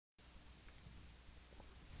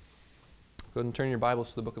Go ahead and turn your Bibles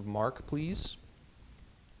to the book of Mark, please.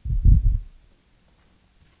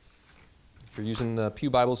 If you're using the Pew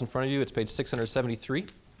Bibles in front of you, it's page 673.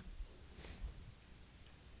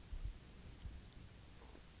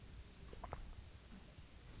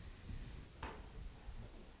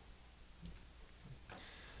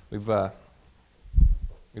 We've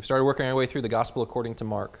started working our way through the Gospel according to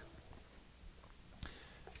Mark.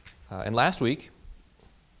 And last week,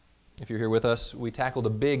 if you're here with us, we tackled a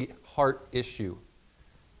big heart issue.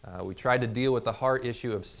 We tried to deal with the heart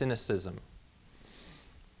issue of cynicism.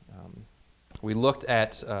 We looked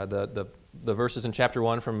at the verses in chapter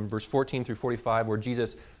 1 from verse 14 through 45 where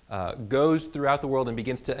Jesus goes throughout the world and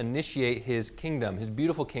begins to initiate his kingdom, his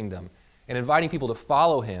beautiful kingdom, and inviting people to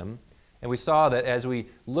follow him. And we saw that as we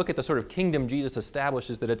look at the sort of kingdom Jesus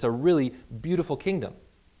establishes, that it's a really beautiful kingdom.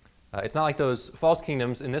 It's not like those false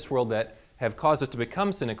kingdoms in this world that have caused us to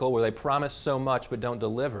become cynical, where they promise so much but don't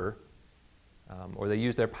deliver, or they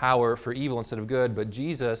use their power for evil instead of good. But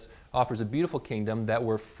Jesus offers a beautiful kingdom that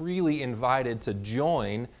we're freely invited to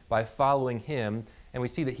join by following him, and we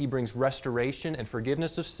see that he brings restoration and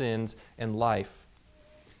forgiveness of sins and life.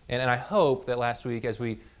 And I hope that last week, as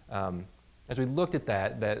we looked at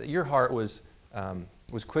that your heart was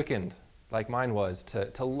quickened, like mine was,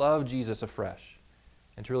 to love Jesus afresh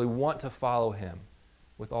and to really want to follow him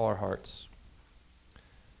with all our hearts.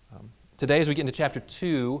 Today, as we get into chapter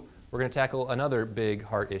 2, we're going to tackle another big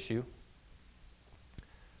heart issue,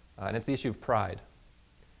 and it's the issue of pride,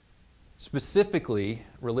 specifically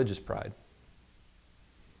religious pride.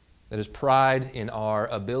 That is, pride in our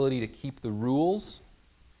ability to keep the rules,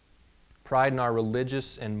 pride in our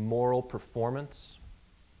religious and moral performance.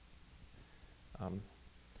 Now,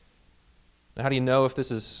 how do you know if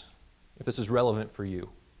this is relevant for you?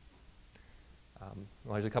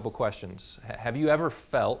 Well, there's a couple questions. Have you ever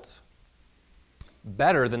felt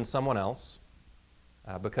better than someone else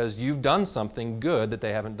because you've done something good that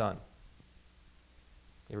they haven't done?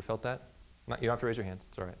 You ever felt that? You don't have to raise your hands.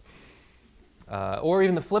 It's all right. Or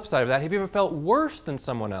even the flip side of that, have you ever felt worse than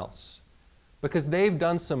someone else because they've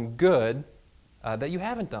done some good that you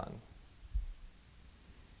haven't done?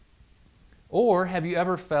 Or have you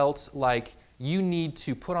ever felt like you need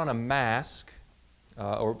to put on a mask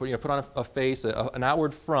or put on a face, an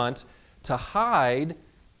outward front, to hide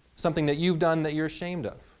something that you've done that you're ashamed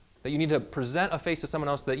of? That you need to present a face to someone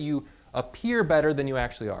else that you appear better than you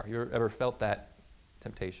actually are? You ever felt that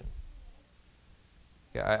temptation?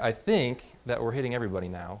 Yeah, I think that we're hitting everybody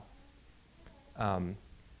now.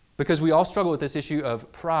 Because we all struggle with this issue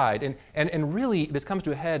of pride. And really, this comes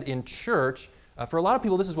to a head in church. For a lot of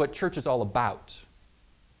people, this is what church is all about.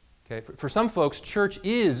 Okay? For some folks, church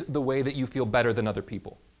is the way that you feel better than other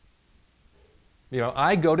people.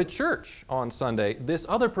 I go to church on Sunday. This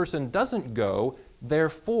other person doesn't go,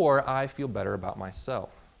 therefore I feel better about myself.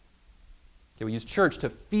 Okay, we use church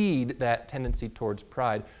to feed that tendency towards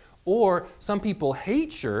pride. Or some people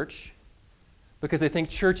hate church because they think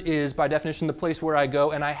church is, by definition, the place where I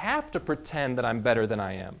go and I have to pretend that I'm better than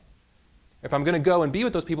I am. If I'm going to go and be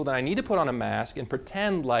with those people, then I need to put on a mask and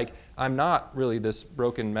pretend like I'm not really this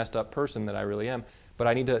broken, messed up person that I really am, but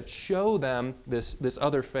I need to show them this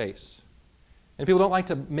other face. And people don't like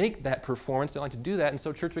to make that performance, they don't like to do that, and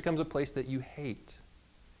so church becomes a place that you hate.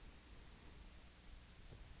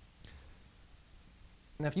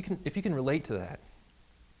 Now, if you can relate to that,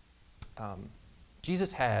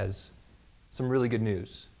 Jesus has some really good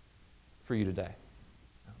news for you today.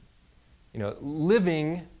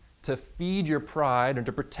 Living to feed your pride and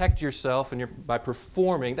to protect yourself by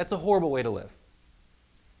performing, that's a horrible way to live.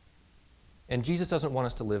 And Jesus doesn't want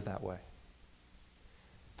us to live that way.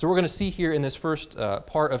 So we're going to see here in this first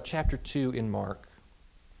part of chapter 2 in Mark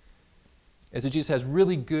is that Jesus has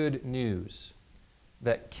really good news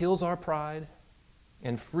that kills our pride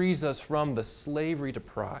and frees us from the slavery to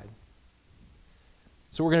pride.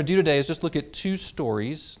 So what we're going to do today is just look at two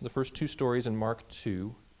stories, the first two stories in Mark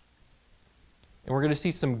 2. And we're going to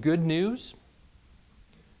see some good news.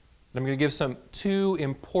 And I'm going to give two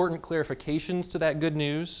important clarifications to that good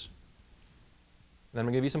news. And then I'm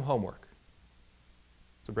going to give you some homework.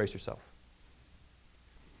 So brace yourself.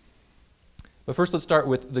 But first, let's start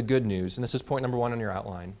with the good news. And this is point number 1 on your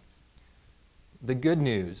outline. The good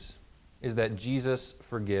news is that Jesus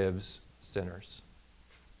forgives sinners.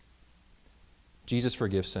 Jesus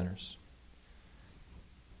forgives sinners.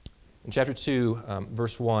 In chapter 2,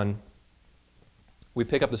 verse 1, we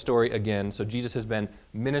pick up the story again. So Jesus has been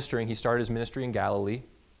ministering. He started his ministry in Galilee.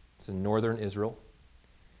 It's in northern Israel.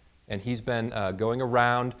 And he's been going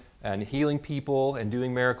around and healing people and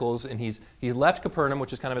doing miracles. And he's left Capernaum,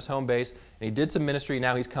 which is kind of his home base, and he did some ministry.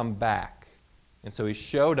 Now he's come back. And so he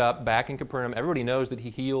showed up back in Capernaum. Everybody knows that he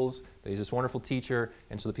heals, that he's this wonderful teacher,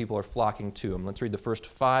 and so the people are flocking to him. Let's read the first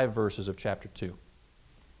 5 verses of chapter 2.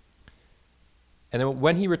 And then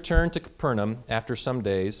when he returned to Capernaum after some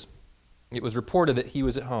days, it was reported that he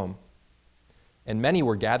was at home. And many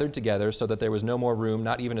were gathered together so that there was no more room,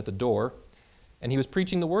 not even at the door. And he was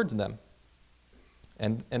preaching the word to them.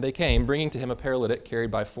 And they came, bringing to him a paralytic carried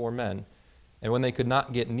by 4 men. And when they could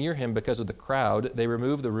not get near him because of the crowd, they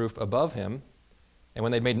removed the roof above him. And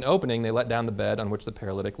when they made an opening, they let down the bed on which the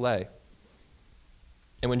paralytic lay.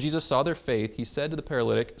 And when Jesus saw their faith, he said to the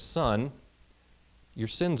paralytic, "Son, your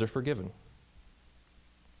sins are forgiven."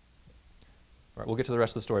 All right, we'll get to the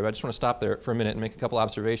rest of the story, but I just want to stop there for a minute and make a couple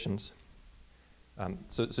observations.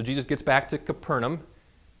 So Jesus gets back to Capernaum.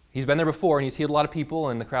 He's been there before, and he's healed a lot of people,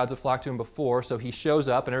 and the crowds have flocked to him before, so he shows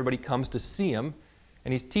up, and everybody comes to see him,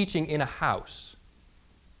 and he's teaching in a house.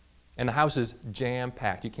 And the house is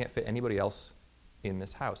jam-packed. You can't fit anybody else in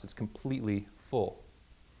this house. It's completely full.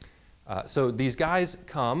 So these guys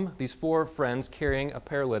come, these 4 friends carrying a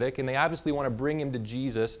paralytic, and they obviously want to bring him to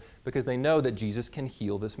Jesus because they know that Jesus can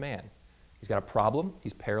heal this man. He's got a problem,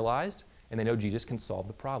 he's paralyzed, and they know Jesus can solve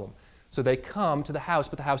the problem. So they come to the house,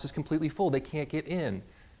 but the house is completely full. They can't get in.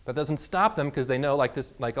 That doesn't stop them because they know,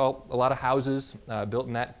 a lot of houses built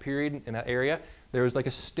in that period, in that area, there was like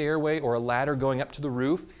a stairway or a ladder going up to the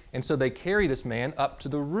roof, and so they carry this man up to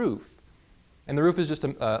the roof. And the roof is just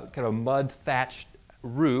a kind of a mud-thatched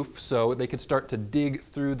roof, so they could start to dig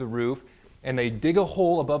through the roof, and they dig a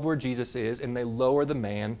hole above where Jesus is, and they lower the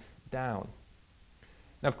man down.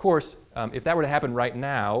 Now, of course, if that were to happen right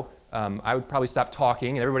now, I would probably stop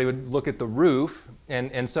talking, and everybody would look at the roof,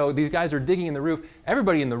 and so these guys are digging in the roof.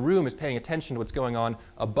 Everybody in the room is paying attention to what's going on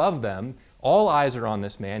above them. All eyes are on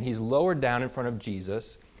this man. He's lowered down in front of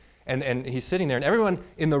Jesus, and he's sitting there, and everyone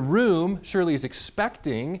in the room surely is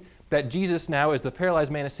expecting that Jesus now, as the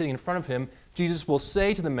paralyzed man is sitting in front of him, Jesus will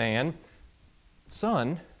say to the man,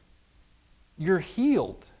 "Son, you're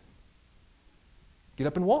healed. Get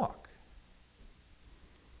up and walk."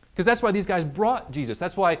 Because that's why these guys brought Jesus.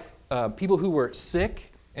 That's why people who were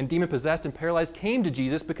sick and demon-possessed and paralyzed came to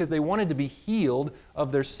Jesus, because they wanted to be healed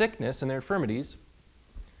of their sickness and their infirmities.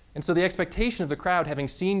 And so the expectation of the crowd, having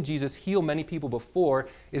seen Jesus heal many people before,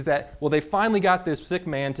 is that, well, they finally got this sick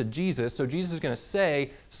man to Jesus, so Jesus is going to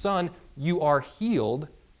say, "Son, you are healed.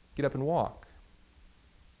 Get up and walk."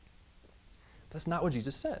 That's not what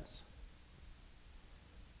Jesus says.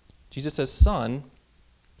 Jesus says, "Son,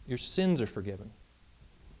 your sins are forgiven."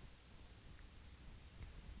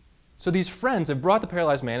 So these friends have brought the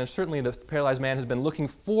paralyzed man, and certainly the paralyzed man has been looking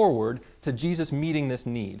forward to Jesus meeting this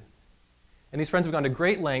need. And these friends have gone to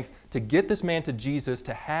great length to get this man to Jesus,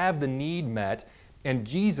 to have the need met, and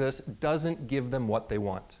Jesus doesn't give them what they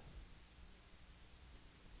want.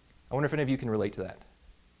 I wonder if any of you can relate to that.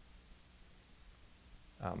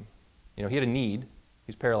 He had a need.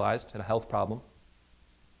 He's paralyzed, had a health problem.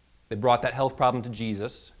 They brought that health problem to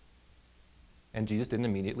Jesus, and Jesus didn't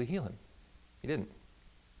immediately heal him. He didn't.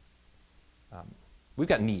 We've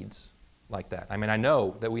got needs like that. I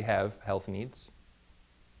know that we have health needs.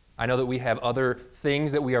 I know that we have other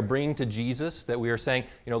things that we are bringing to Jesus, that we are saying,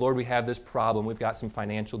 Lord, we have this problem. We've got some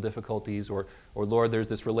financial difficulties, or Lord, there's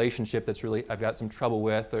this relationship that's really I've got some trouble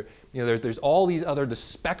with, or there's all these other, the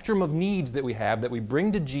spectrum of needs that we have that we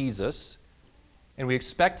bring to Jesus, and we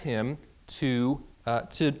expect him to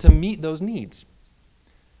meet those needs.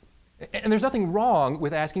 And there's nothing wrong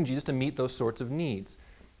with asking Jesus to meet those sorts of needs.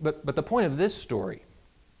 But the point of this story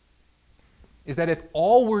is that if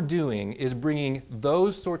all we're doing is bringing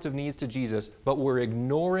those sorts of needs to Jesus, but we're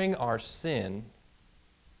ignoring our sin,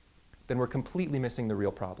 then we're completely missing the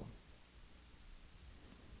real problem.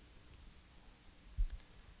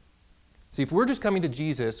 See, if we're just coming to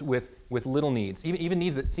Jesus with little needs, even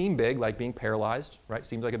needs that seem big, like being paralyzed, right,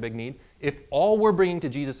 seems like a big need. If all we're bringing to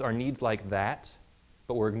Jesus are needs like that,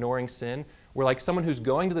 but we're ignoring sin, we're like someone who's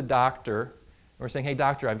going to the doctor, and we're saying, "Hey,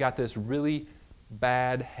 doctor, I've got this really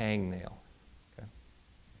bad hangnail.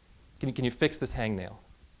 Can you fix this hangnail?"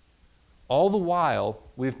 All the while,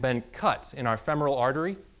 we've been cut in our femoral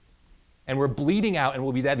artery, and we're bleeding out, and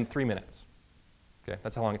we'll be dead in 3 minutes. Okay,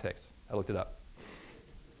 that's how long it takes. I looked it up.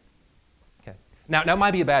 Okay. Now it might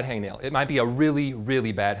be a bad hangnail. It might be a really,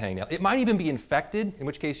 really bad hangnail. It might even be infected, in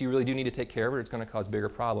which case you really do need to take care of it. It's going to cause bigger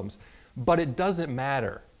problems. But it doesn't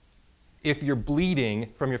matter if you're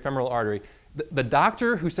bleeding from your femoral artery. The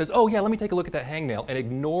doctor who says, "Oh, yeah, let me take a look at that hangnail," and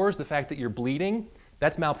ignores the fact that you're bleeding,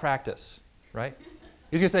 that's malpractice, right?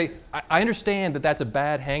 He's going to say, I understand that that's a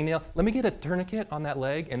bad hangnail. Let me get a tourniquet on that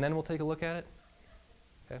leg, and then we'll take a look at it.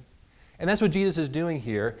 Okay? And that's what Jesus is doing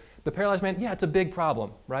here. The paralyzed man, yeah, it's a big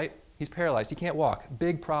problem, right? He's paralyzed. He can't walk.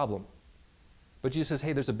 Big problem. But Jesus says,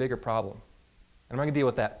 hey, there's a bigger problem. And I'm not going to deal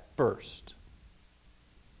with that first.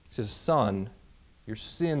 He says, son, your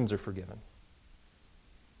sins are forgiven.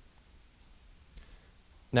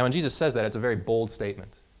 Now, when Jesus says that, it's a very bold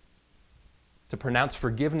statement. To pronounce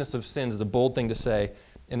forgiveness of sins is a bold thing to say.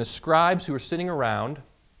 And the scribes who are sitting around,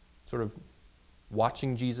 sort of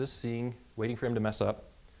watching Jesus, waiting for him to mess up,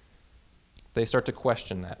 they start to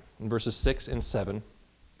question that. In verses 6 and 7,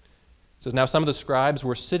 it says, now some of the scribes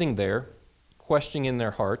were sitting there, questioning in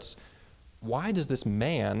their hearts, why does this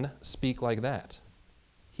man speak like that?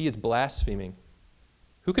 He is blaspheming.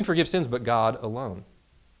 Who can forgive sins but God alone?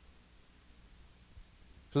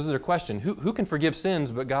 So this is their question. Who can forgive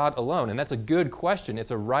sins but God alone? And that's a good question.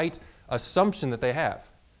 It's a right assumption that they have.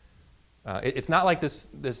 It's not like this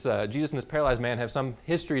Jesus and this paralyzed man have some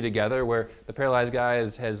history together where the paralyzed guy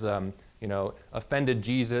has offended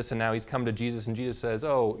Jesus and now he's come to Jesus and Jesus says,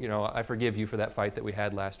 I forgive you for that fight that we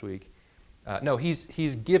had last week. No,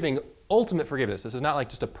 he's giving ultimate forgiveness. This is not like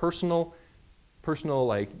just a personal,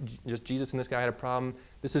 like just Jesus and this guy had a problem.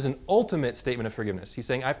 This is an ultimate statement of forgiveness. He's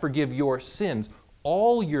saying, I forgive your sins,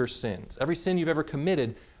 all your sins. Every sin you've ever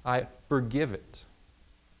committed, I forgive it.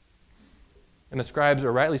 And the scribes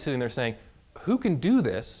are rightly sitting there saying, who can do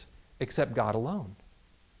this except God alone?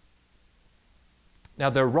 Now,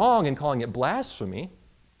 they're wrong in calling it blasphemy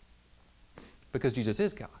because Jesus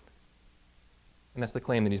is God. And that's the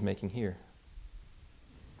claim that he's making here.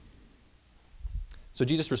 So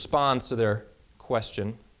Jesus responds to their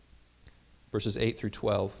question, verses 8 through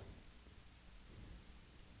 12.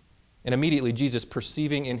 And immediately Jesus,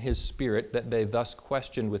 perceiving in his spirit that they thus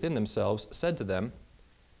questioned within themselves, said to them,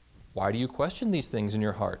 why do you question these things in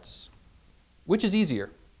your hearts? Which is easier,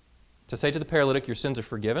 to say to the paralytic, your sins are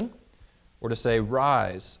forgiven, or to say,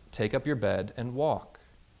 rise, take up your bed, and walk?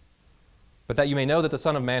 But that you may know that the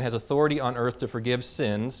Son of Man has authority on earth to forgive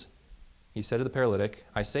sins, he said to the paralytic,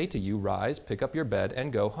 I say to you, rise, pick up your bed,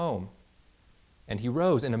 and go home. And he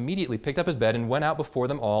rose and immediately picked up his bed and went out before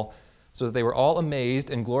them all, so that they were all amazed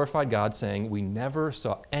and glorified God, saying, we never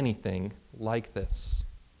saw anything like this.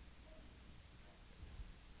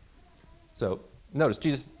 So notice,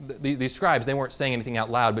 Jesus, these scribes, they weren't saying anything out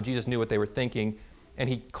loud, but Jesus knew what they were thinking. And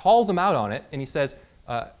he calls them out on it, and he says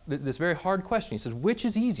this very hard question. He says, which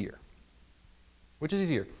is easier? Which is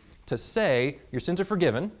easier? To say, your sins are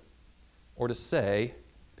forgiven, or to say,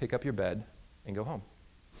 pick up your bed and go home?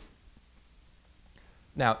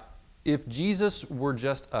 Now, if Jesus were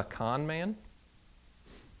just a con man,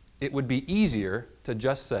 it would be easier to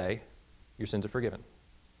just say, your sins are forgiven.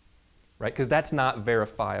 Right? Because that's not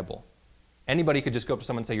verifiable. Anybody could just go up to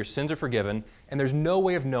someone and say, your sins are forgiven, and there's no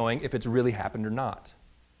way of knowing if it's really happened or not.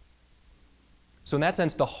 So in that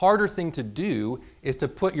sense, the harder thing to do is to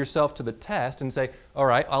put yourself to the test and say, all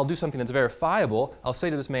right, I'll do something that's verifiable. I'll say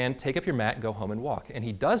to this man, take up your mat, go home and walk. And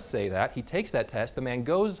he does say that. He takes that test. The man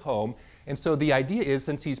goes home. And so the idea is,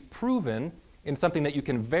 since he's proven in something that you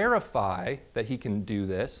can verify that he can do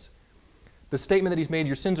this, the statement that he's made,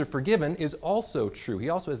 your sins are forgiven, is also true. He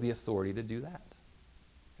also has the authority to do that.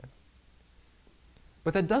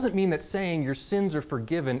 But that doesn't mean that saying your sins are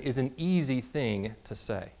forgiven is an easy thing to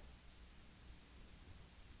say.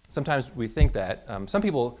 Sometimes we think that. Some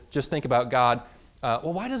people just think about God,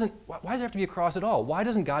 why does there have to be a cross at all? Why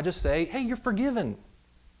doesn't God just say, hey, you're forgiven?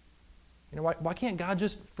 Why can't God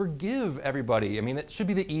just forgive everybody? I mean, that should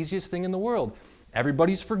be the easiest thing in the world.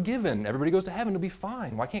 Everybody's forgiven. Everybody goes to heaven. It'll be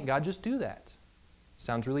fine. Why can't God just do that?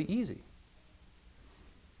 Sounds really easy.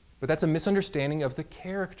 But that's a misunderstanding of the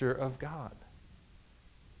character of God.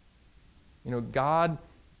 God,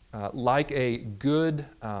 like a good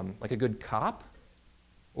cop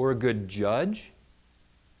or a good judge,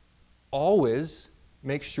 always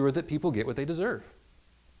makes sure that people get what they deserve.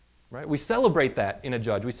 Right? We celebrate that in a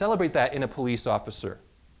judge. We celebrate that in a police officer.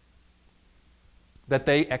 That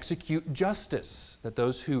they execute justice. That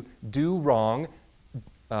those who do wrong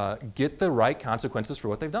get the right consequences for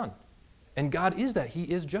what they've done. And God is that. He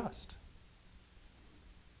is just.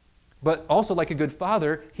 But also, like a good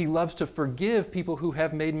father, he loves to forgive people who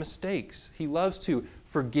have made mistakes. He loves to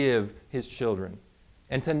forgive his children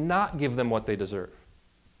and to not give them what they deserve.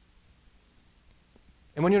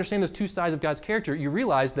 And when you understand those two sides of God's character, you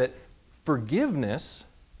realize that forgiveness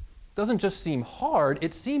doesn't just seem hard,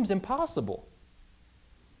 it seems impossible.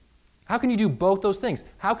 How can you do both those things?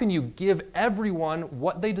 How can you give everyone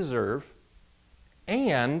what they deserve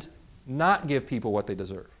and not give people what they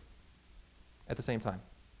deserve at the same time?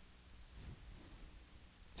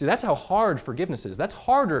 See, that's how hard forgiveness is. That's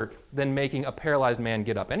harder than making a paralyzed man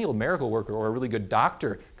get up. Any old miracle worker or a really good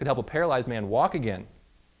doctor could help a paralyzed man walk again.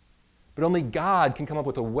 But only God can come up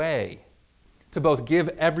with a way to both give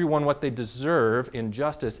everyone what they deserve in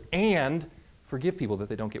justice and forgive people that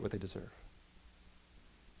they don't get what they deserve.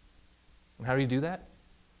 And how do you do that?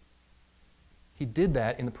 He did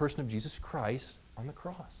that in the person of Jesus Christ on the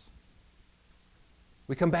cross.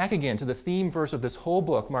 We come back again to the theme verse of this whole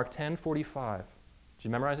book, Mark 10:45. Did you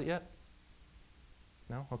memorize it yet?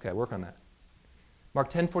 No? Okay, work on that. Mark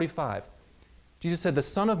 10:45. Jesus said, "The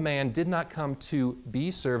Son of Man did not come to be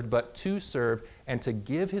served, but to serve and to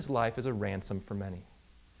give his life as a ransom for many."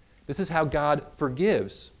 This is how God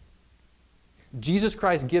forgives. Jesus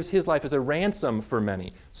Christ gives his life as a ransom for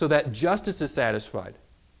many so that justice is satisfied.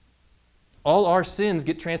 All our sins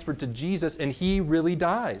get transferred to Jesus, and he really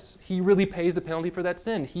dies. He really pays the penalty for that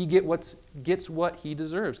sin. He gets what he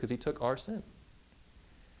deserves because he took our sin.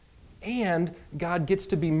 And God gets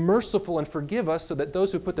to be merciful and forgive us so that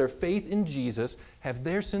those who put their faith in Jesus have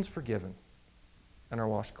their sins forgiven and are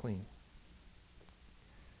washed clean.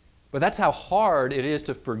 But that's how hard it is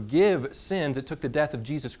to forgive sins. It took the death of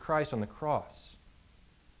Jesus Christ on the cross.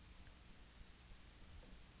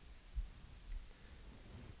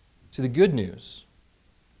 See, the good news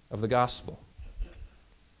of the gospel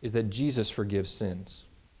is that Jesus forgives sins,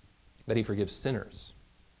 that he forgives sinners.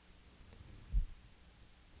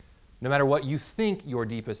 No matter what you think your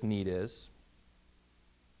deepest need is,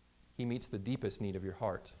 he meets the deepest need of your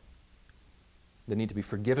heart. The need to be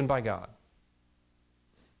forgiven by God.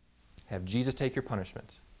 Have Jesus take your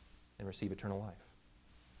punishment and receive eternal life.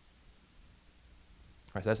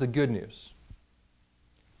 All right, so that's the good news.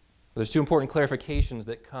 But there's two important clarifications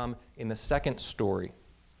that come in the second story.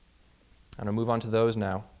 I'm going to move on to those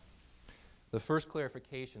now. The first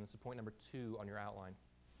clarification, this is point number 2 on your outline,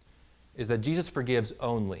 is that Jesus forgives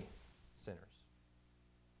only sinners.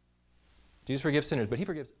 Jesus forgives sinners, but he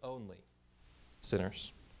forgives only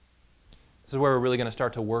sinners. This is where we're really going to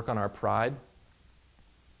start to work on our pride.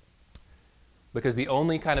 Because the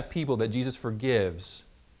only kind of people that Jesus forgives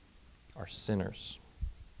are sinners.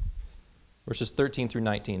 Verses 13 through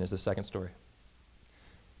 19 is the second story.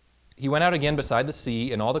 He went out again beside the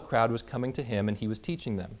sea, and all the crowd was coming to him, and he was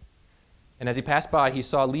teaching them. And as he passed by, he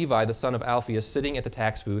saw Levi, the son of Alphaeus, sitting at the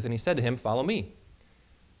tax booth, and he said to him, "Follow me."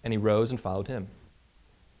 And he rose and followed him.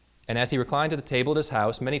 And as he reclined at the table at his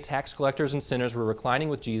house, many tax collectors and sinners were reclining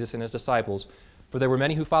with Jesus and his disciples, for there were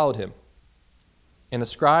many who followed him. And the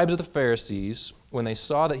scribes of the Pharisees, when they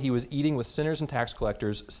saw that he was eating with sinners and tax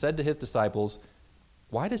collectors, said to his disciples,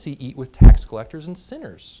 "Why does he eat with tax collectors and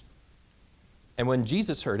sinners?" And when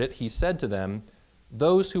Jesus heard it, he said to them,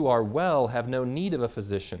 "Those who are well have no need of a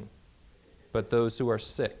physician, but those who are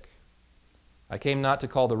sick. I came not to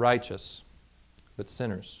call the righteous, but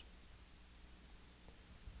sinners."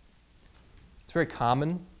 It's very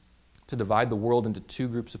common to divide the world into two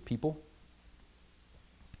groups of people: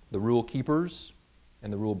 the rule keepers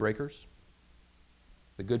and the rule breakers,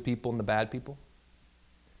 the good people and the bad people.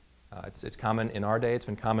 It's common in our day. It's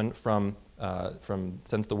been common from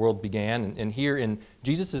since the world began. And here in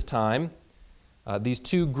Jesus' time, these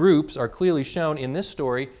two groups are clearly shown in this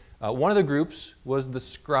story. One of the groups was the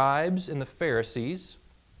scribes and the Pharisees.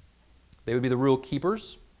 They would be the rule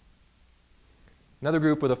keepers. Another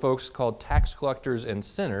group were the folks called tax collectors and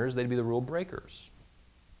sinners. They'd be the rule breakers.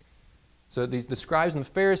 So the scribes and the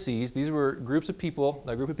Pharisees, these were groups of people,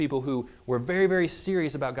 a group of people who were very, very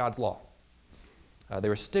serious about God's law. They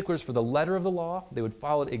were sticklers for the letter of the law. They would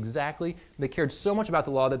follow it exactly. They cared so much about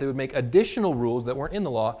the law that they would make additional rules that weren't in the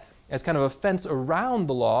law as kind of a fence around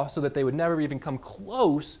the law so that they would never even come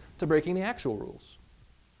close to breaking the actual rules.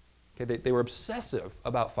 Okay, they were obsessive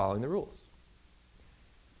about following the rules.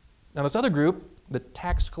 Now this other group, the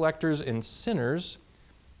tax collectors and sinners,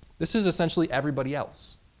 this is essentially everybody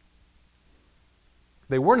else.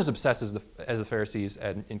 They weren't as obsessed as the Pharisees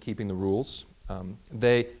in keeping the rules.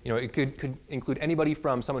 It could include anybody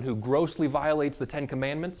from someone who grossly violates the Ten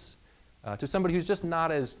Commandments to somebody who's just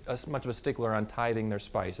not as much of a stickler on tithing their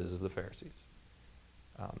spices as the Pharisees.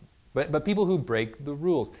 But people who break the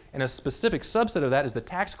rules. And a specific subset of that is the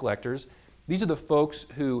tax collectors. These are the folks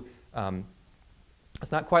who,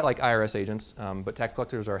 it's not quite like IRS agents, but tax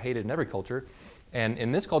collectors are hated in every culture. And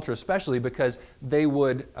in this culture especially because they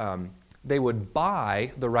would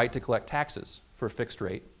buy the right to collect taxes for a fixed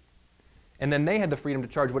rate. And then they had the freedom to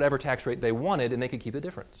charge whatever tax rate they wanted, and they could keep the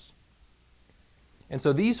difference. And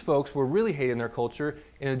so these folks were really hated in their culture.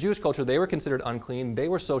 In the Jewish culture, they were considered unclean. They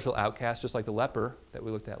were social outcasts, just like the leper that we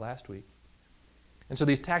looked at last week. And so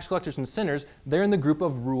these tax collectors and sinners, they're in the group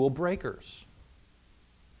of rule breakers.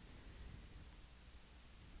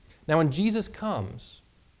 Now, when Jesus comes,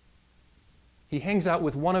 he hangs out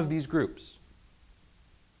with one of these groups.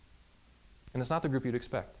 And it's not the group you'd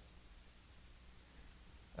expect.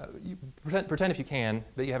 You pretend if you can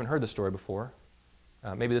that you haven't heard this story before.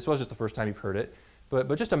 Maybe this was just the first time you've heard it.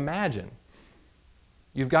 But just imagine.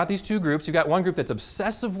 You've got these two groups. You've got one group that's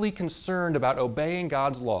obsessively concerned about obeying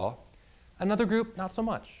God's law. Another group, not so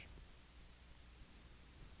much.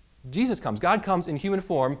 Jesus comes. God comes in human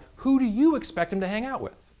form. Who do you expect him to hang out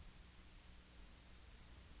with?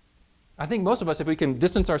 I think most of us, if we can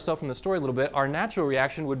distance ourselves from the story a little bit, our natural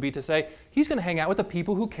reaction would be to say, he's going to hang out with the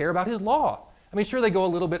people who care about his law. I mean, sure, they go a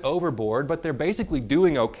little bit overboard, but they're basically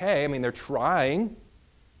doing okay. I mean, they're trying.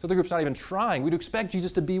 So the group's not even trying. We'd expect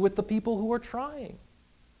Jesus to be with the people who are trying.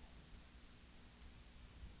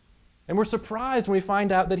 And we're surprised when we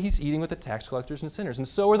find out that he's eating with the tax collectors and sinners. And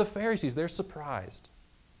so are the Pharisees. They're surprised.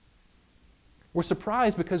 We're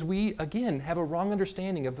surprised because we, again, have a wrong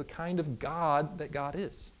understanding of the kind of God that God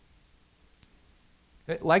is.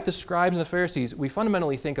 Like the scribes and the Pharisees, we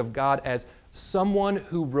fundamentally think of God as someone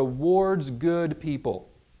who rewards good people.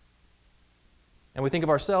 And we think of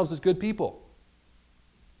ourselves as good people.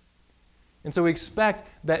 And so we expect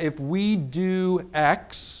that if we do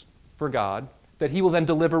X for God, that he will then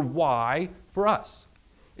deliver Y for us.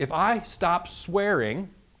 If I stop swearing,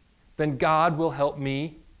 then God will help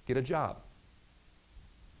me get a job.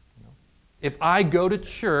 If I go to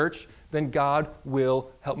church, then God will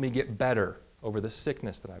help me get better over the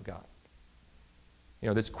sickness that I've got.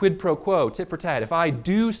 This quid pro quo, tit for tat. If I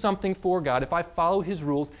do something for God, if I follow his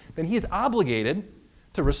rules, then he is obligated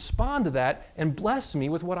to respond to that and bless me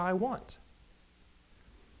with what I want.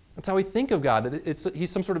 That's how we think of God, that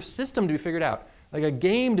he's some sort of system to be figured out, like a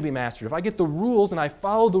game to be mastered. If I get the rules and I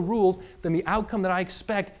follow the rules, then the outcome that I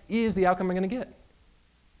expect is the outcome I'm going to get.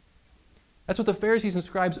 That's what the Pharisees and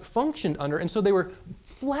scribes functioned under, and so they were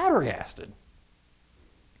flabbergasted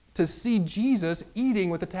to see Jesus eating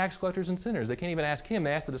with the tax collectors and sinners. They can't even ask him.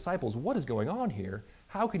 They ask the disciples, what is going on here?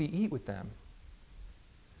 How could he eat with them?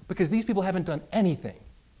 Because these people haven't done anything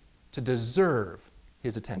to deserve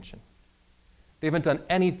his attention. They haven't done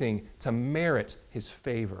anything to merit his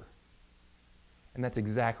favor. And that's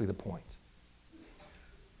exactly the point.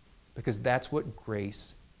 Because that's what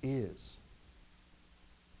grace is.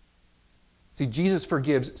 See, Jesus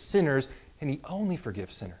forgives sinners, and he only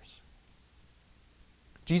forgives sinners.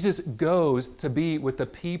 Jesus goes to be with the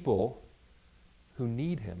people who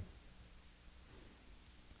need him.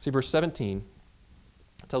 See, verse 17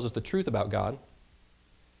 tells us the truth about God.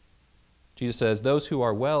 Jesus says, those who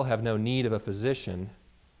are well have no need of a physician,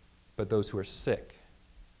 but those who are sick.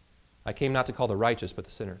 I came not to call the righteous, but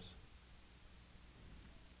the sinners.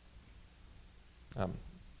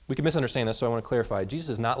 We can misunderstand this, so I want to clarify. Jesus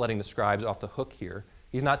is not letting the scribes off the hook here.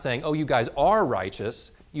 He's not saying, oh, you guys are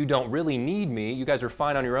righteous. You don't really need me. You guys are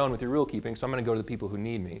fine on your own with your rule keeping, so I'm going to go to the people who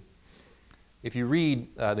need me. If you read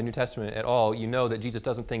the New Testament at all, you know that Jesus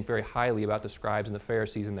doesn't think very highly about the scribes and the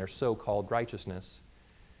Pharisees and their so-called righteousness.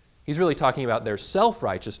 He's really talking about their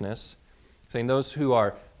self-righteousness, saying those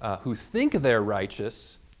who think they're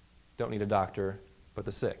righteous don't need a doctor, but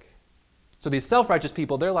the sick. So these self-righteous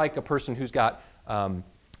people, they're like a person who's got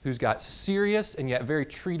serious and yet very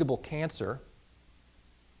treatable cancer,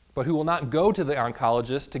 but who will not go to the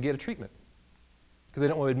oncologist to get a treatment because they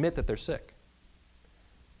don't want to admit that they're sick.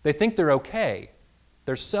 They think they're okay.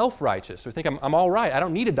 They're self-righteous. They think, I'm all right. I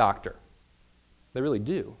don't need a doctor. They really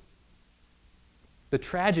do. The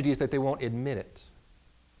tragedy is that they won't admit it.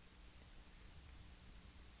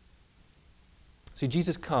 See,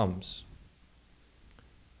 Jesus comes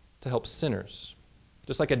to help sinners.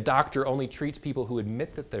 Just like a doctor only treats people who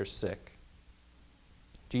admit that they're sick,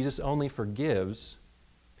 Jesus only forgives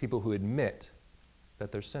people who admit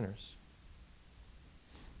that they're sinners.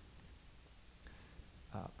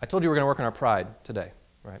 I told you we're going to work on our pride today,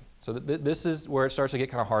 right? So this is where it starts to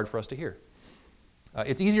get kind of hard for us to hear.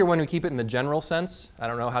 It's easier when we keep it in the general sense. I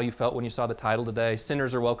don't know how you felt when you saw the title today,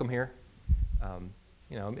 Sinners Are Welcome Here.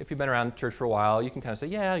 If you've been around church for a while, you can kind of say,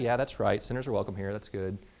 yeah, that's right. Sinners are welcome here. That's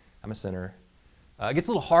good. I'm a sinner. It gets a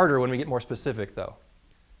little harder when we get more specific, though.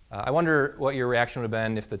 I wonder what your reaction would have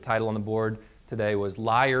been if the title on the board today was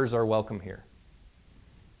Liars Are Welcome Here.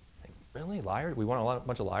 Really? Liars? We want a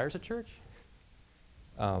bunch of liars at church?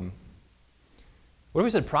 What if we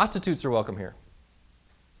said prostitutes are welcome here?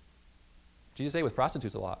 Jesus ate with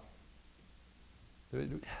prostitutes a lot.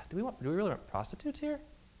 Do we really want prostitutes here?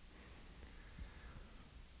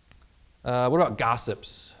 What about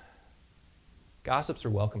gossips? Gossips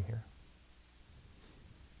are welcome here.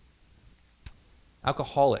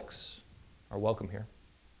 Alcoholics are welcome here.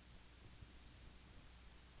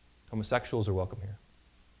 Homosexuals are welcome here.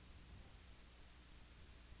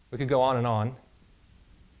 We could go on and on.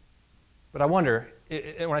 But I wonder,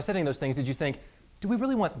 when I said any of those things, did you think, do we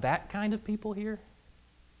really want that kind of people here?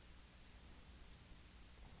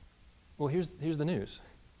 Well, here's the news.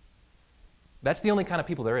 That's the only kind of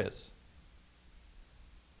people there is.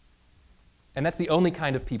 And that's the only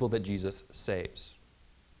kind of people that Jesus saves.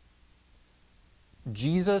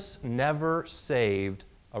 Jesus never saved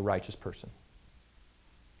a righteous person.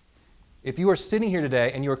 If you are sitting here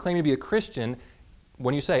today and you are claiming to be a Christian,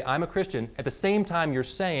 when you say, I'm a Christian, at the same time you're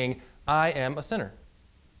saying, I am a sinner.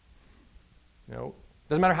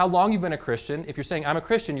 Doesn't matter how long you've been a Christian, if you're saying, I'm a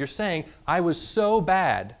Christian, you're saying, I was so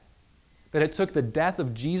bad that it took the death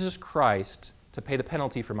of Jesus Christ to pay the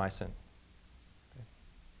penalty for my sin.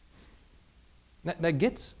 Okay? That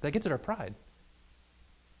gets at our pride.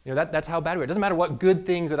 That's how bad we are. It doesn't matter what good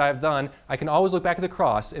things that I've done. I can always look back at the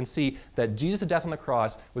cross and see that Jesus' death on the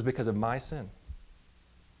cross was because of my sin.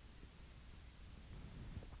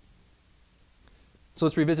 So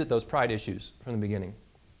let's revisit those pride issues from the beginning.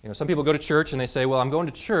 Some people go to church and they say, well, I'm going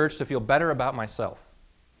to church to feel better about myself.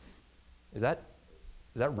 Is that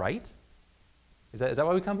right? Is that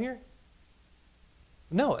why we come here?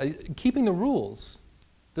 No, keeping the rules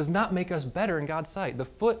does not make us better in God's sight.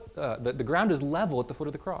 The ground is level at the foot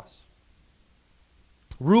of the cross.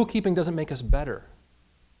 Rule keeping doesn't make us better.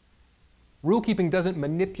 Rule keeping doesn't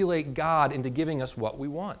manipulate God into giving us what we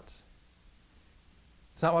want.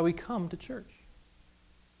 It's not why we come to church.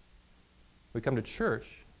 We come to church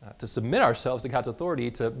to submit ourselves to God's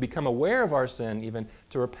authority, to become aware of our sin, even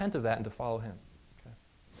to repent of that and to follow Him.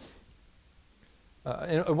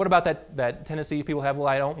 And what about that tendency people have? Well,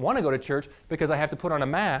 I don't want to go to church because I have to put on a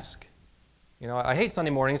mask. I hate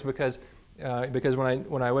Sunday mornings because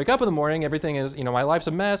when I wake up in the morning, everything is, my life's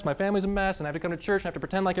a mess, my family's a mess, and I have to come to church and I have to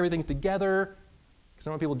pretend like everything's together because I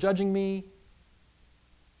don't want people judging me.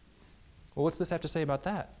 Well, what's this have to say about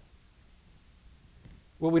that?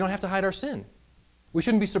 Well, we don't have to hide our sin. We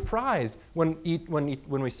shouldn't be surprised when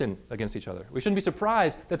we sin against each other. We shouldn't be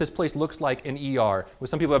surprised that this place looks like an ER, where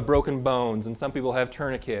some people have broken bones, and some people have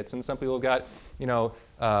tourniquets, and some people have got,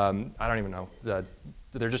 I don't even know.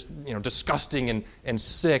 They're just, disgusting and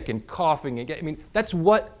sick and coughing. That's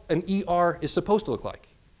what an ER is supposed to look like.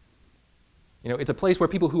 It's a place where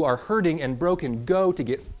people who are hurting and broken go to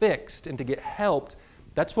get fixed and to get helped.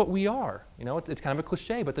 That's what we are. It's kind of a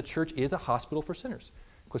cliche, but the church is a hospital for sinners.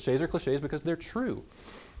 Cliches are cliches because they're true.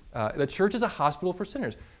 The church is a hospital for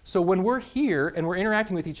sinners. So when we're here and we're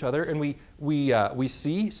interacting with each other and we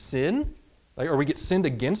see sin, or we get sinned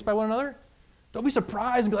against by one another, don't be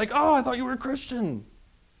surprised and be like, oh, I thought you were a Christian.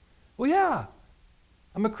 Well, yeah,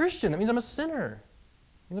 I'm a Christian. That means I'm a sinner.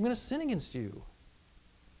 That means I'm going to sin against you.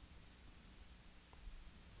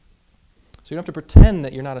 So you don't have to pretend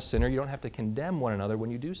that you're not a sinner. You don't have to condemn one another when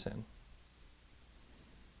you do sin.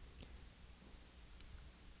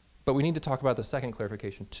 But we need to talk about the second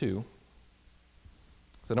clarification too,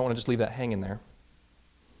 because I don't want to just leave that hanging there.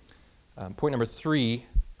 Point number 3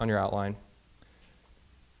 on your outline,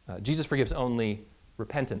 Jesus forgives only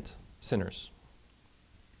repentant sinners.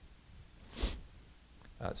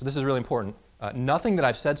 So this is really important. Nothing that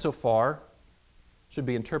I've said so far should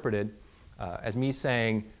be interpreted as me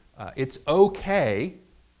saying it's okay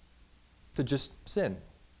to just sin.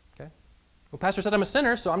 Well, Pastor said I'm a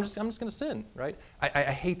sinner, so I'm just going to sin, right?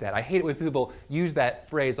 I hate that. I hate it when people use that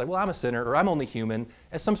phrase like, well, I'm a sinner or I'm only human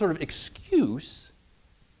as some sort of excuse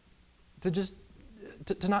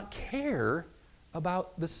to not care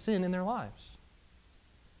about the sin in their lives.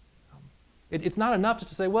 It's not enough just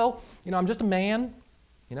to say, well, I'm just a man.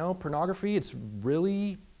 Pornography, it's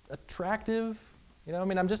really attractive.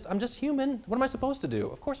 I'm just human. What am I supposed to do?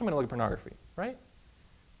 Of course I'm going to look at pornography, right?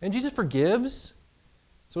 And Jesus forgives.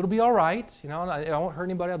 So it'll be all right. I won't hurt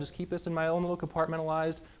anybody. I'll just keep this in my own little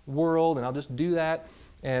compartmentalized world, and I'll just do that,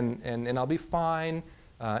 and I'll be fine.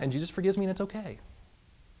 And Jesus forgives me, and it's okay.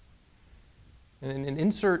 And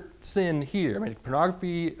insert sin here.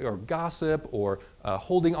 Pornography or gossip or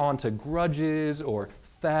holding on to grudges or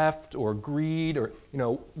theft or greed or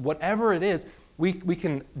whatever it is, we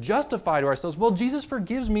can justify to ourselves, well, Jesus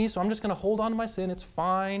forgives me, so I'm just going to hold on to my sin. It's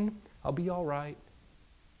fine. I'll be all right.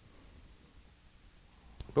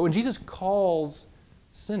 But when Jesus calls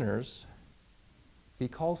sinners, He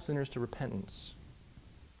calls sinners to repentance.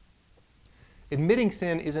 Admitting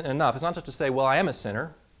sin isn't enough. It's not just to say, well, I am a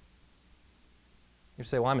sinner. You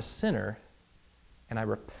say, well, I'm a sinner, and I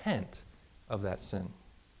repent of that sin.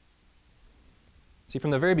 See,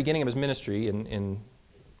 from the very beginning of His ministry in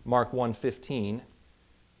Mark 1:15,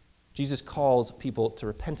 Jesus calls people to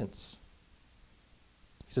repentance.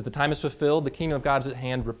 He says, the time is fulfilled, the kingdom of God is at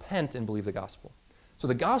hand, repent and believe the gospel. So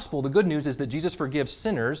the gospel, the good news is that Jesus forgives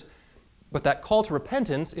sinners, but that call to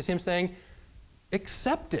repentance is Him saying,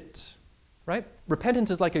 accept it, right? Repentance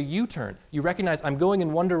is like a U-turn. You recognize I'm going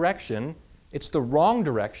in one direction, It's the wrong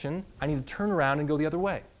direction. I need to turn around and go the other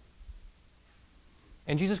way.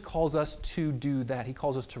 And Jesus calls us to do that. He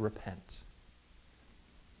calls us to repent.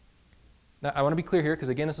 Now, I want to be clear here because,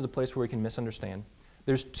 again, this is a place where we can misunderstand.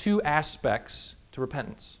 There's two aspects to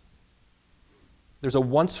repentance. There's a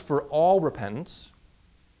once-for-all repentance,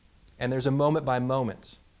 and there's a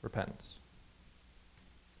moment-by-moment repentance.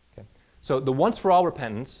 Okay. So the once-for-all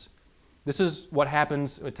repentance, this is what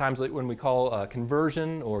happens at times like when we call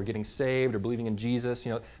conversion or getting saved or believing in Jesus.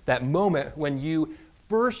 That moment when you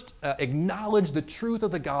first acknowledge the truth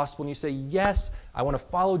of the gospel and you say, yes, I want to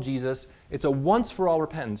follow Jesus. It's a once-for-all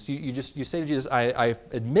repentance. You say to Jesus, I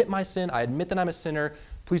admit my sin. I admit that I'm a sinner.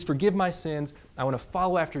 Please forgive my sins. I want to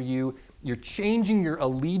follow after you. You're changing your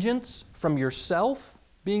allegiance from yourself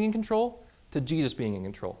being in control to Jesus being in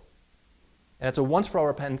control. And it's a once-for-all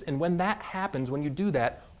repentance. And when that happens, when you do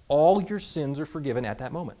that, all your sins are forgiven at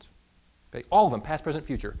that moment. Okay? All of them, past, present,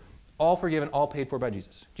 future. All forgiven, all paid for by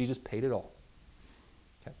Jesus. Jesus paid it all.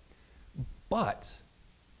 Okay? But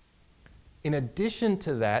in addition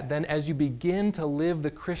to that, then as you begin to live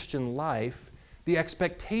the Christian life, the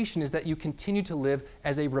expectation is that you continue to live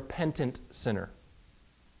as a repentant sinner.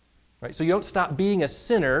 Right? So you don't stop being a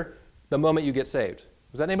sinner the moment you get saved.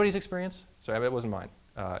 Was that anybody's experience? Sorry, it wasn't mine.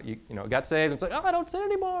 You got saved and it's like, I don't sin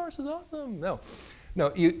anymore. This is awesome. No,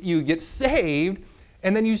 you get saved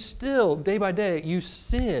and then you still, day by day, you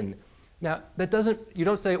sin. Now, you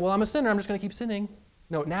don't say, well, I'm a sinner, I'm just going to keep sinning.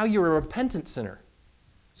 No, now you're a repentant sinner.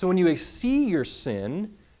 So when you see your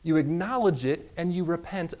sin, you acknowledge it and you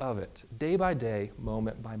repent of it, day by day,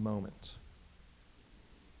 moment by moment.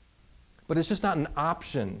 But it's just not an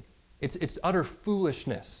option. It's utter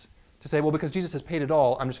foolishness to say, well, because Jesus has paid it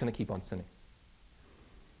all, I'm just going to keep on sinning.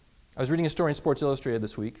 I was reading a story in Sports Illustrated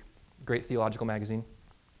this week, great theological magazine,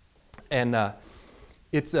 and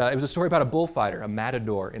it was a story about a bullfighter, a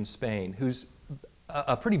matador in Spain, who's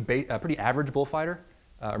a pretty average bullfighter,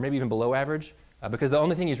 or maybe even below average, because the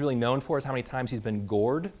only thing he's really known for is how many times he's been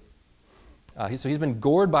gored. So he's been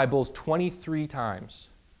gored by bulls 23 times.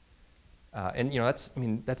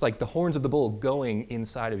 And that's like the horns of the bull going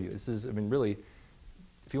inside of you. This is, really,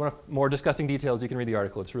 if you want more disgusting details, you can read the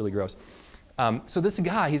article. It's really gross. So this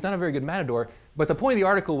guy, he's not a very good matador, but the point of the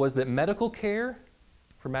article was that medical care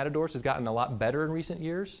for matadors has gotten a lot better in recent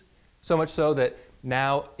years, so much so that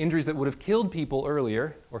now injuries that would have killed people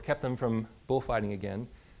earlier or kept them from bullfighting again,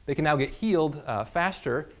 they can now get healed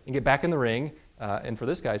faster and get back in the ring, and for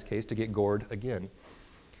this guy's case, to get gored again.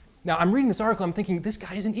 Now, I'm reading this article, I'm thinking, this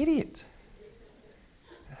guy is an idiot.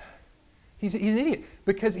 He's an idiot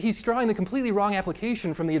because he's drawing the completely wrong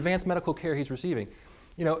application from the advanced medical care he's receiving.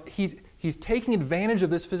 He's taking advantage of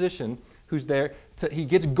this physician who's there. He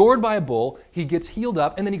gets gored by a bull, he gets healed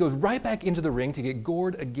up, and then he goes right back into the ring to get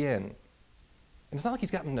gored again. And it's not like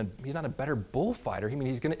he's not a better bullfighter.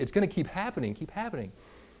 It's going to keep happening.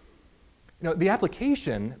 The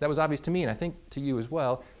application that was obvious to me, and I think to you as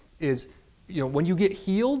well, is when you get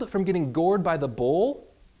healed from getting gored by the bull,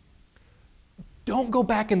 don't go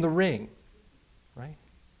back in the ring. Right?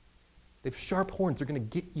 They have sharp horns. They're going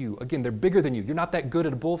to get you. Again, they're bigger than you. You're not that good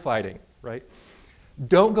at bullfighting, right?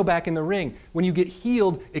 Don't go back in the ring. When you get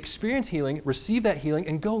healed, experience healing, receive that healing,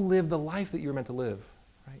 and go live the life that you were meant to live,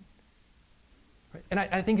 right? And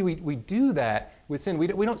I think we do that with sin. We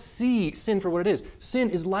don't see sin for what it is. Sin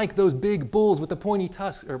is like those big bulls with the pointy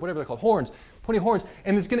tusks, or whatever they're called, horns, pointy horns,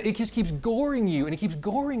 and it just keeps goring you, and it keeps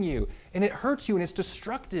goring you, and it hurts you, and it's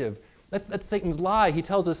destructive. That's Satan's lie. He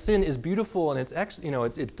tells us sin is beautiful and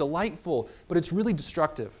it's delightful, but it's really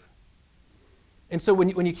destructive. And so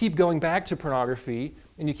when you keep going back to pornography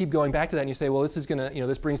and you keep going back to that and you say, well, this is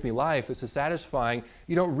this brings me life, this is satisfying,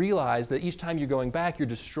 you don't realize that each time you're going back, you're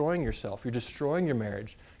destroying yourself, you're destroying your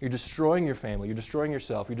marriage, you're destroying your family, you're destroying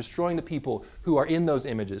yourself, you're destroying the people who are in those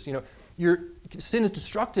images. Your sin is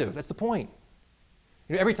destructive. That's the point.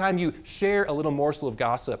 Every time you share a little morsel of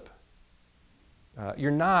gossip,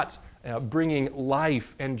 you're not bringing life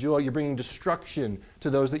and joy. You're bringing destruction to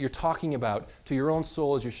those that you're talking about, to your own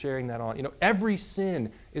soul as you're sharing that on. Every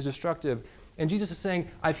sin is destructive. And Jesus is saying,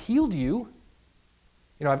 I've healed you.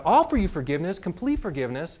 I've offered you forgiveness, complete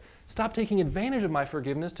forgiveness. Stop taking advantage of my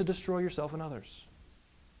forgiveness to destroy yourself and others.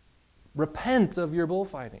 Repent of your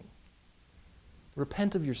bullfighting.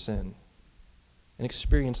 Repent of your sin and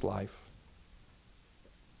experience life.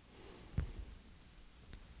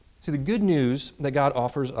 See, the good news that God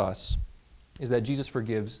offers us is that Jesus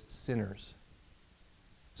forgives sinners.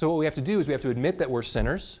 So what we have to do is we have to admit that we're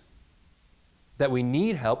sinners, that we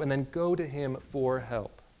need help, and then go to Him for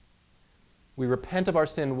help. We repent of our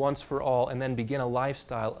sin once for all and then begin a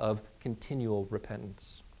lifestyle of continual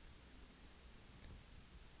repentance.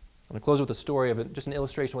 I'm going to close with a story of just an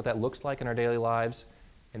illustration of what that looks like in our daily lives,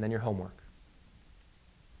 and then your homework.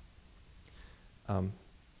 The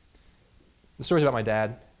story's about my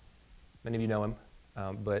dad. Many of you know him,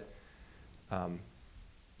 but one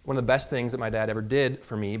of the best things that my dad ever did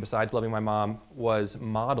for me, besides loving my mom, was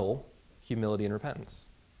model humility and repentance.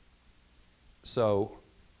 So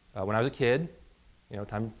when I was a kid,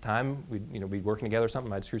 we'd be working together or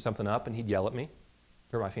something, I'd screw something up, and he'd yell at me,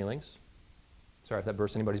 hurt my feelings. Sorry if that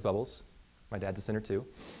bursts anybody's bubbles. My dad's a sinner too.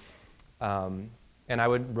 And I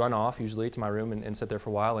would run off usually to my room and sit there for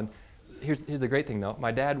a while. And here's the great thing though.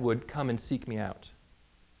 My dad would come and seek me out.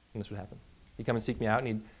 And this would happen. He'd come and seek me out,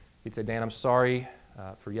 and he'd say, Dan, I'm sorry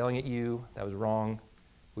for yelling at you. That was wrong.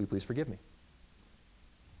 Will you please forgive me?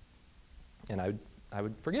 And I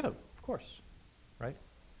would forgive him, of course, right?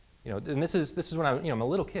 And this is when I'm a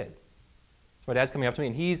little kid. So my dad's coming up to me,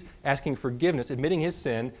 and he's asking forgiveness, admitting his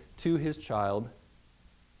sin to his child,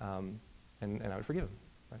 and I would forgive him,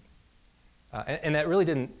 right? And that really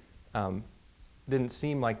didn't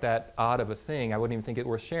seem like that odd of a thing. I wouldn't even think it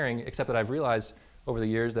worth sharing, except that I've realized over the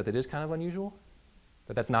years that it is kind of unusual,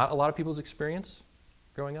 that's not a lot of people's experience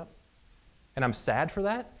growing up. And I'm sad for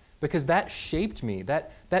that, because that shaped me.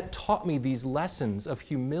 That taught me these lessons of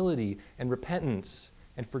humility and repentance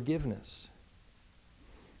and forgiveness.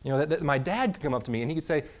 That my dad could come up to me and he could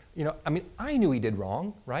say, I knew he did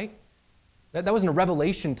wrong, right? That wasn't a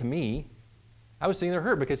revelation to me. I was sitting there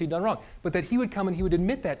hurt because he'd done wrong. But that he would come and he would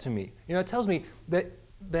admit that to me. It tells me that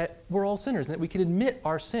we're all sinners and that we can admit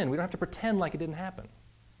our sin. We don't have to pretend like it didn't happen.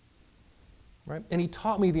 Right? And he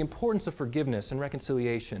taught me the importance of forgiveness and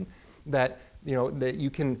reconciliation. That you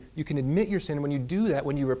can admit your sin. When you do that,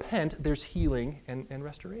 when you repent, there's healing and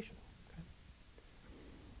restoration. Okay?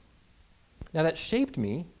 Now that shaped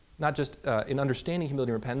me, not just in understanding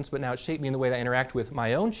humility and repentance, but now it shaped me in the way that I interact with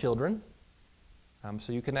my own children.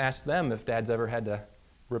 So you can ask them if dad's ever had to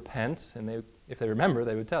repent, and if they remember,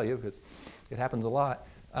 they would tell you, because it happens a lot.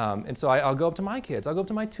 And so I'll go up to my kids. I'll go up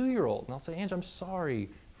to my 2-year-old, and I'll say, Ange, I'm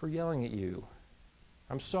sorry for yelling at you.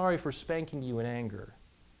 I'm sorry for spanking you in anger.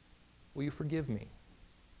 Will you forgive me?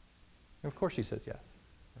 And of course she says yes.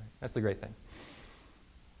 Right? That's the great thing.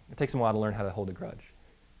 It takes them a while to learn how to hold a grudge.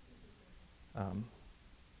 And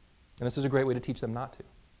this is a great way to teach them not to.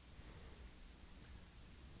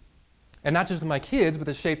 And not just with my kids, but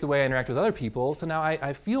to shape the way I interact with other people. So now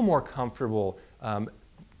I feel more comfortable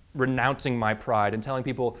renouncing my pride and telling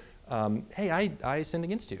people, hey, I sinned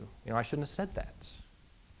against you. I shouldn't have said that.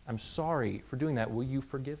 I'm sorry for doing that. Will you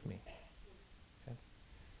forgive me? Okay.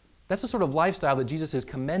 That's the sort of lifestyle that Jesus is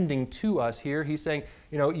commending to us here. He's saying,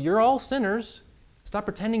 you're all sinners. Stop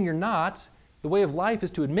pretending you're not. The way of life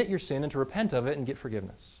is to admit your sin and to repent of it and get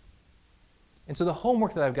forgiveness. And so the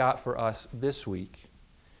homework that I've got for us this week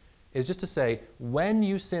is just to say, when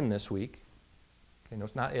you sin this week, okay, no,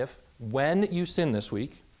 it's not if, when you sin this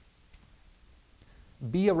week,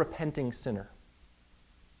 be a repenting sinner.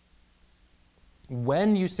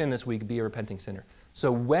 When you sin this week, be a repenting sinner.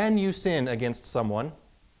 So when you sin against someone,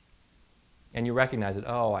 and you recognize it,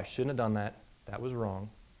 oh, I shouldn't have done that, that was wrong,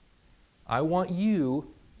 I want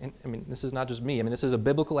you, and this is not just me, this is a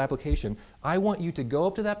biblical application, I want you to go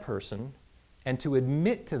up to that person and to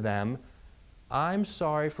admit to them, I'm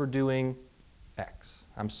sorry for doing X.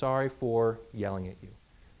 I'm sorry for yelling at you.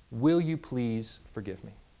 Will you please forgive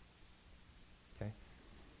me? Okay.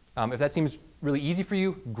 If that seems really easy for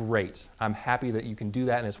you, great. I'm happy that you can do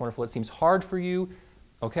that, and it's wonderful. It seems hard for you,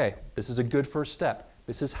 okay, this is a good first step.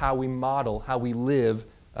 This is how we model, how we live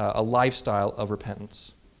a lifestyle of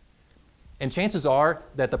repentance. And chances are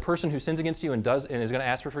that the person who sins against you and is going to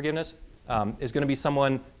ask for forgiveness is going to be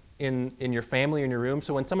someone in your family or in your room.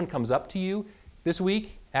 So when someone comes up to you this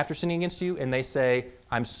week after sinning against you and they say,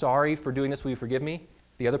 I'm sorry for doing this, will you forgive me?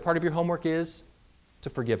 The other part of your homework is to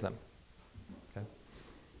forgive them. Okay?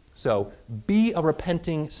 So be a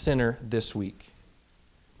repenting sinner this week.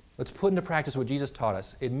 Let's put into practice what Jesus taught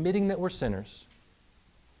us, admitting that we're sinners,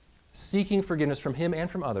 seeking forgiveness from Him and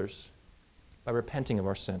from others by repenting of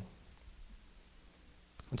our sin.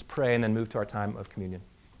 Let's pray and then move to our time of communion.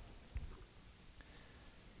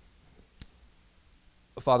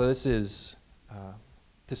 Father, this is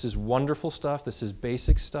wonderful stuff. This is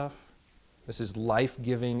basic stuff. This is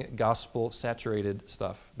life-giving, gospel-saturated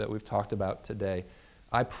stuff that we've talked about today.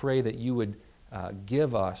 I pray that you would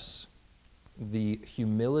give us the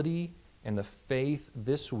humility and the faith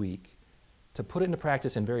this week to put it into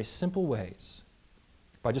practice in very simple ways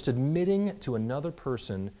by just admitting to another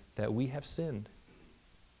person that we have sinned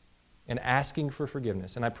and asking for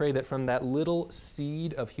forgiveness. And I pray that from that little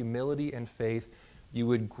seed of humility and faith, you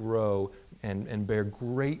would grow and bear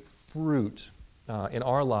great fruit in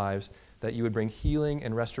our lives, that you would bring healing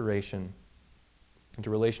and restoration into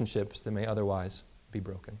relationships that may otherwise be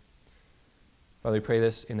broken. Father, we pray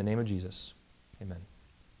this in the name of Jesus. Amen.